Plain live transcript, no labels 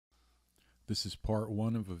This is part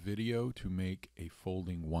one of a video to make a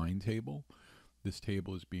folding wine table. This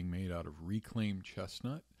table is being made out of reclaimed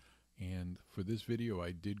chestnut, and for this video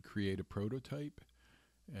I did create a prototype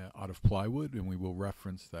out of plywood, and we will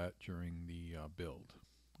reference that during the build.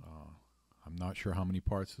 I'm not sure how many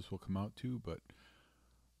parts this will come out to, but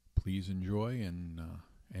please enjoy, and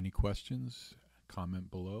any questions,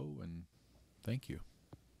 comment below, and thank you.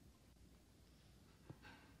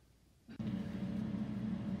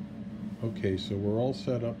 Okay, so we're all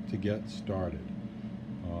set up to get started.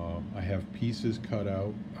 I have pieces cut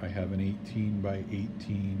out. I have an 18 by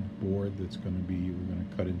 18 board that's going to be, we're going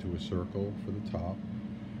to cut into a circle for the top.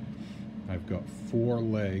 I've got 4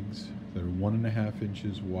 legs that are 1.5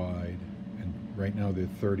 inches wide, and right now they're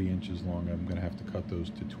 30 inches long. I'm going to have to cut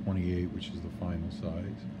those to 28, which is the final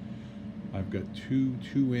size. I've got 2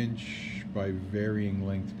 2-inch by varying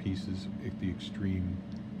length pieces at the extreme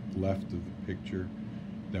left of the picture.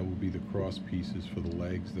 That will be the cross pieces for the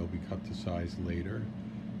legs. They'll be cut to size later.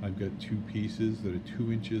 I've got 2 pieces that are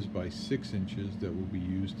 2 inches by 6 inches that will be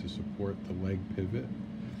used to support the leg pivot.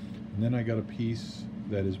 And then I got a piece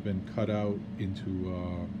that has been cut out into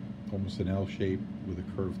almost an L shape with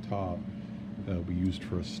a curved top that will be used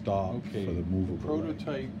for a stop for the movable. The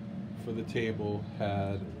prototype for the table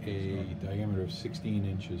had a diameter of 16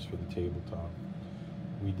 inches for the tabletop.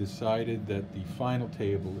 We decided that the final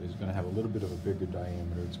table is going to have a little bit of a bigger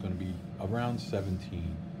diameter. It's going to be around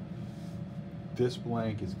 17. This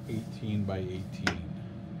blank is 18 by 18.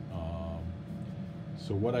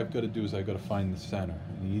 So what I've got to do is I've got to find the center.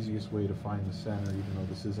 And the easiest way to find the center, even though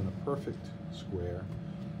this isn't a perfect square,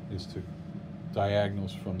 is to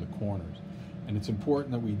diagonals from the corners. And it's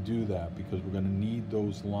important that we do that because we're going to need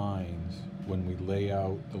those lines when we lay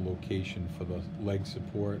out the location for the leg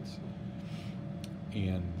supports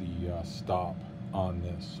and the stop on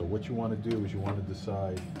this. So what you want to do is you want to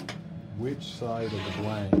decide which side of the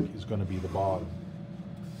blank is going to be the bottom.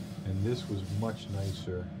 And this was much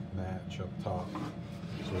nicer match up top.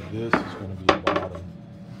 So this is going to be the bottom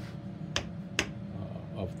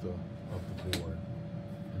of the board.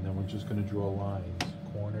 And then we're just going to draw lines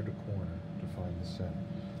corner to corner to find the center.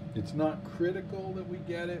 It's not critical that we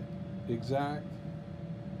get it exact,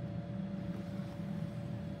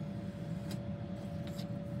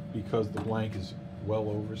 because the blank is well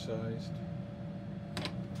oversized.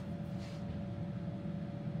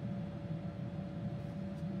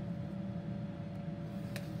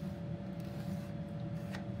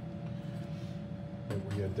 But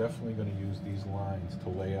we are definitely going to use these lines to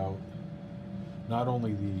lay out not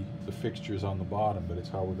only the fixtures on the bottom, but it's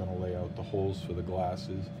how we're going to lay out the holes for the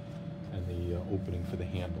glasses and the opening for the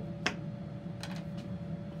handle.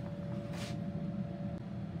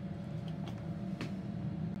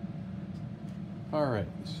 Alright,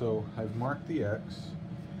 so I've marked the X.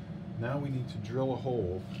 Now we need to drill a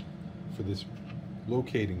hole for this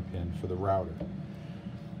locating pin for the router.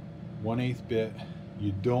 1/8 bit.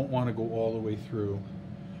 You don't want to go all the way through,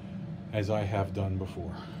 as I have done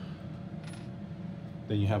before.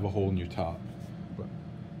 Then you have a hole in your top. But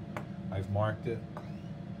I've marked it.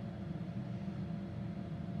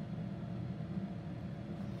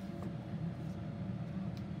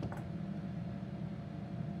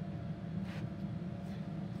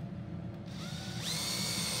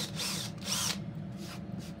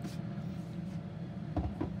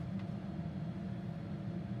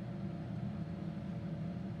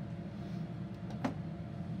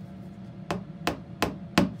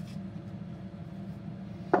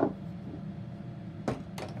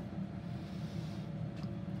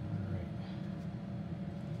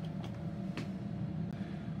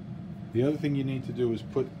 The other thing you need to do is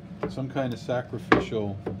put some kind of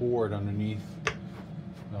sacrificial board underneath.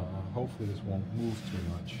 Hopefully this won't move too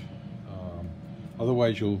much.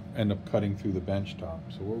 Otherwise you'll end up cutting through the bench top.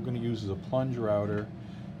 So what we're going to use is a plunge router,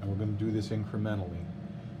 and we're going to do this incrementally.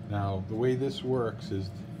 Now the way this works is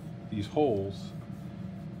these holes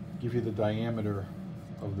give you the diameter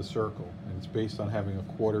of the circle, and it's based on having a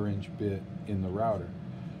 1/4 inch bit in the router.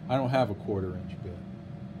 I don't have a 1/4 inch bit,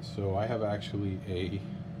 so I have actually a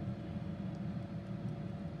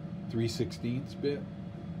 3/16 bit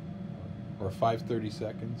or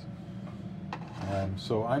 5/32.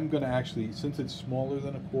 So I'm going to actually, since it's smaller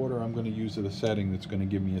than a 1/4, I'm going to use a setting that's going to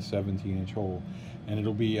give me a 17-inch hole, and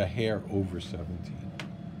it'll be a hair over 17.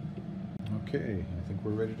 Okay, I think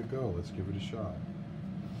we're ready to go. Let's give it a shot.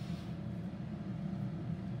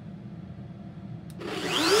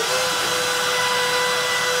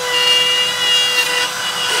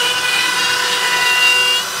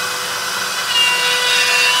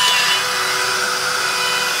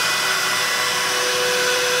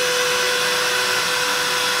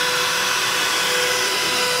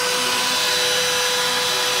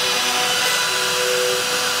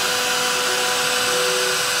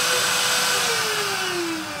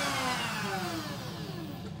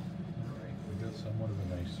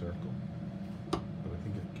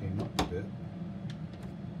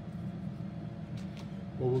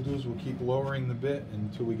 what we'll do is we'll keep lowering the bit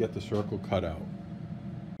until we get the circle cut out.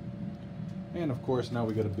 And of course now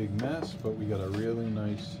we got a big mess, but we got a really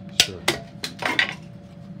nice circle.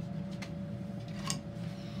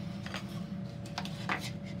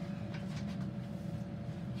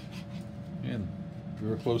 And we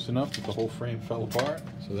were close enough that the whole frame fell apart,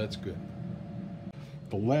 so that's good.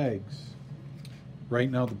 The legs,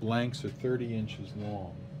 right now the blanks are 30 inches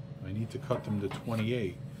long. I need to cut them to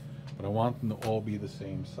 28, but I want them to all be the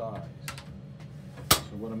same size.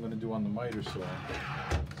 So what I'm going to do on the miter saw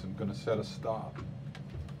is I'm going to set a stop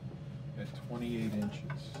at 28 inches.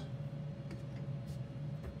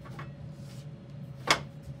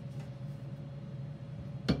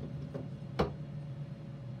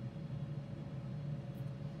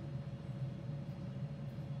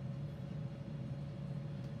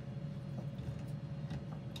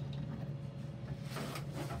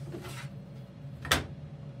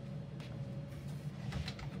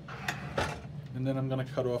 And then I'm going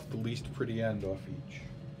to cut off the least pretty end off each.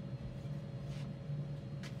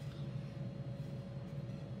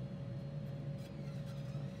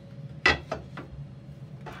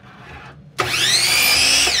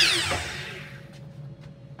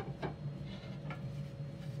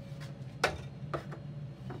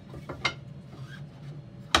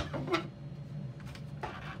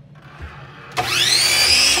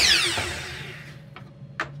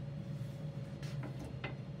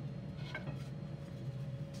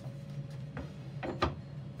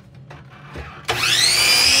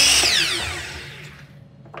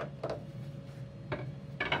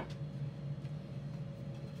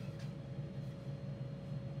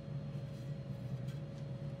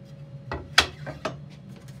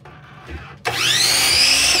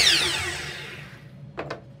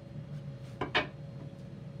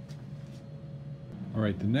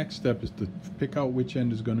 Alright, the next step is to pick out which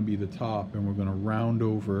end is going to be the top, and we're going to round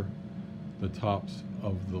over the tops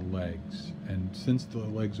of the legs. And since the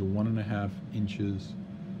legs are 1.5 inches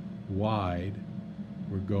wide,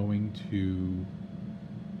 we're going to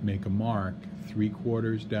make a mark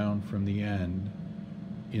 3/4 down from the end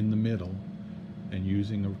in the middle, and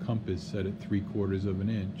using a compass set at 3/4 of an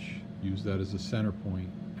inch, use that as a center point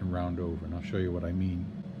and round over. And I'll show you what I mean.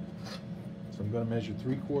 So I'm going to measure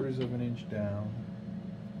 3/4 of an inch down.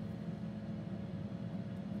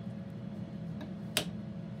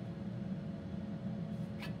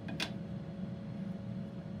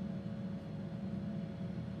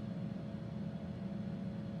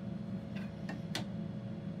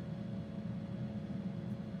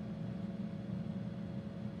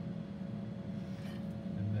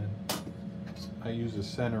 I use a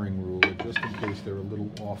centering ruler just in case they're a little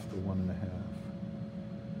off the 1.5.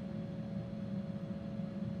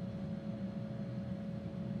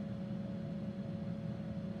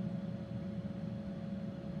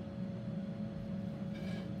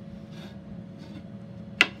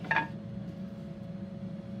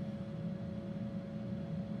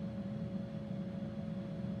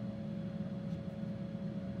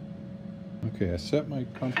 Okay, I set my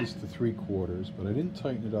compass to 3/4, but I didn't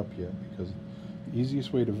tighten it up yet because the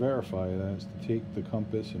easiest way to verify that is to take the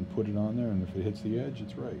compass and put it on there, and if it hits the edge,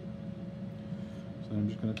 it's right. So I'm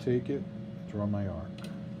just going to take it, draw my arc.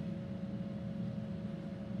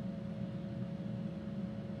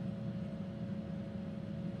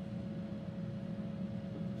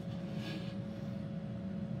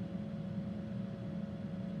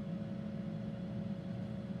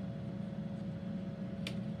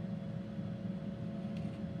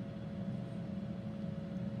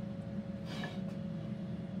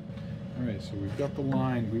 Alright, so we've got the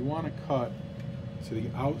line. We want to cut to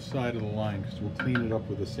the outside of the line because we'll clean it up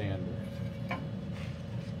with a sander.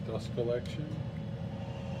 Dust collection.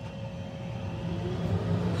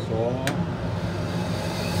 Saw.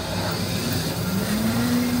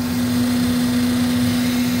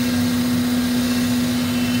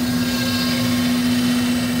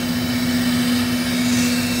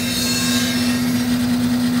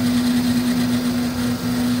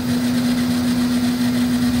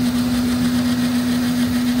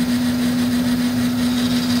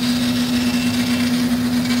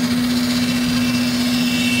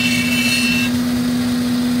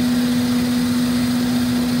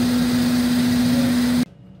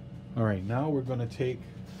 Now we're going to take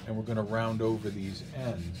and we're going to round over these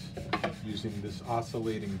ends using this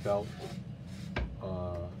oscillating belt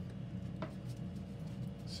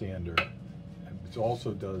sander. It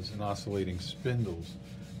also does an oscillating spindles.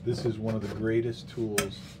 This is one of the greatest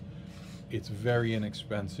tools. It's very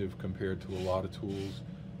inexpensive compared to a lot of tools,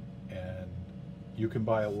 and you can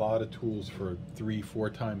buy a lot of tools for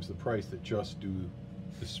 3-4 times the price that just do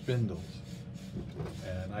the spindles.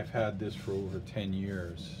 And I've had this for over 10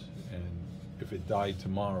 years, and if it died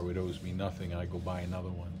tomorrow, it owes me nothing. I go buy another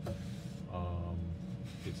one.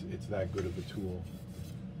 It's that good of a tool.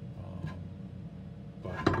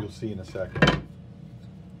 But you'll see in a second.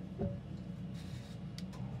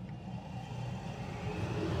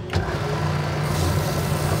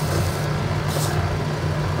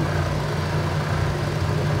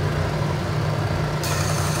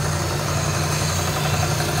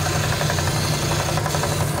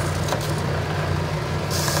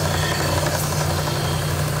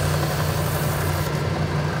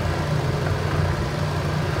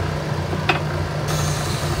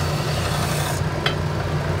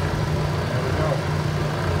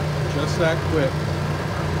 Just that quick.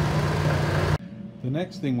 The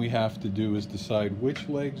next thing we have to do is decide which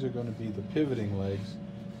legs are going to be the pivoting legs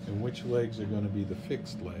and which legs are going to be the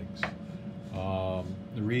fixed legs.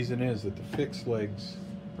 The reason is that the fixed legs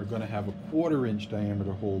are going to have a 1/4 inch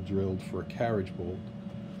diameter hole drilled for a carriage bolt.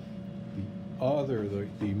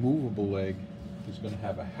 The movable leg is going to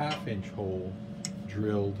have a 1/2 inch hole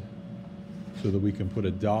drilled so that we can put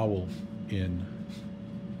a dowel in,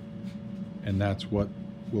 and that's what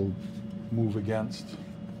will move against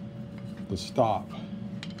the stop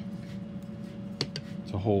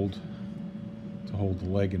to hold the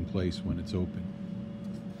leg in place when it's open.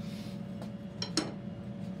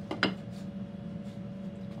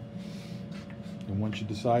 And once you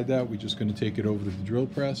decide that, we're just going to take it over to the drill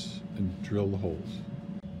press and drill the holes.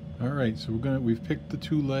 All right, so we've picked the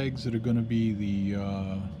 2 legs that are going to be the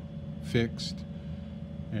fixed,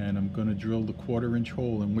 and I'm going to drill the 1/4 inch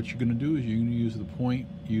hole. And what you're going to do is you're going to use the point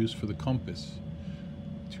used for the compass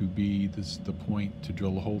to be the point to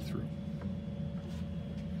drill the hole through.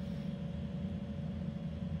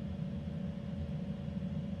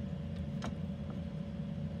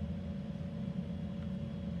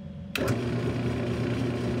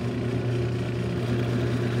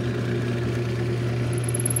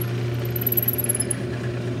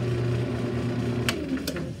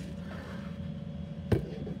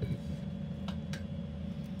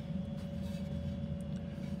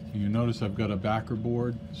 You notice I've got a backer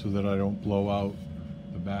board so that I don't blow out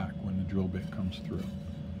the back when the drill bit comes through.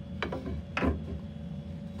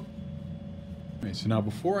 Okay, so now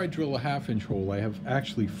before I drill a 1/2 inch hole, I have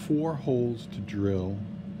actually 4 holes to drill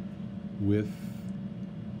with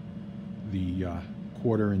the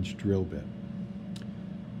 1/4 inch drill bit.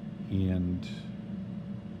 And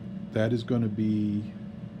that is going to be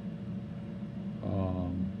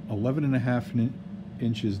 11.5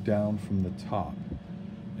 inches down from the top.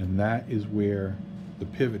 And that is where the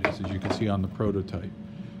pivot is, as you can see on the prototype.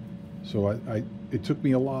 So it took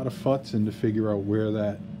me a lot of futzing to figure out where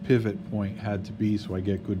that pivot point had to be so I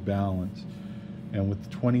get good balance. And with the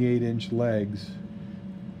 28 inch legs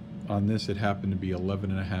on this, it happened to be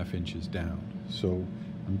 11.5 inches down. So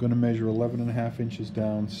I'm going to measure 11.5 inches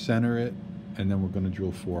down, center it, and then we're going to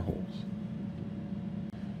drill 4 holes.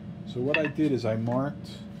 So what I did is I marked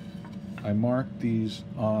these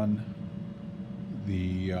on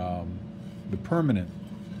the permanent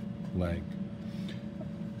leg.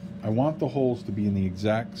 I want the holes to be in the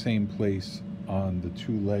exact same place on the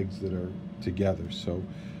 2 legs that are together. So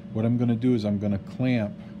what I'm going to do is I'm going to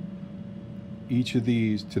clamp each of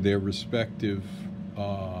these to their respective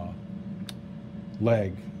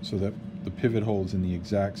leg so that the pivot hole is in the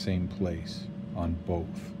exact same place on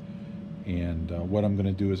both. And what I'm going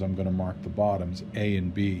to do is I'm going to mark the bottoms A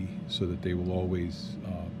and B so that they will always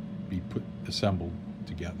be assembled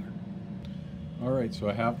together. All right, so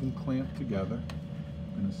I have them clamped together.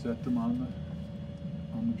 I'm going to set them on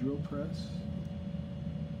the drill press.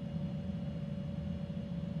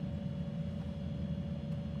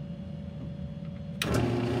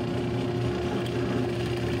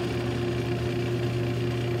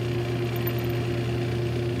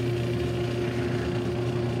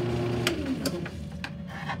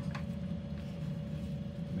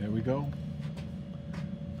 There we go.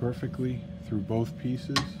 Perfectly through both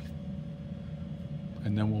pieces,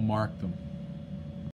 and then we'll mark them.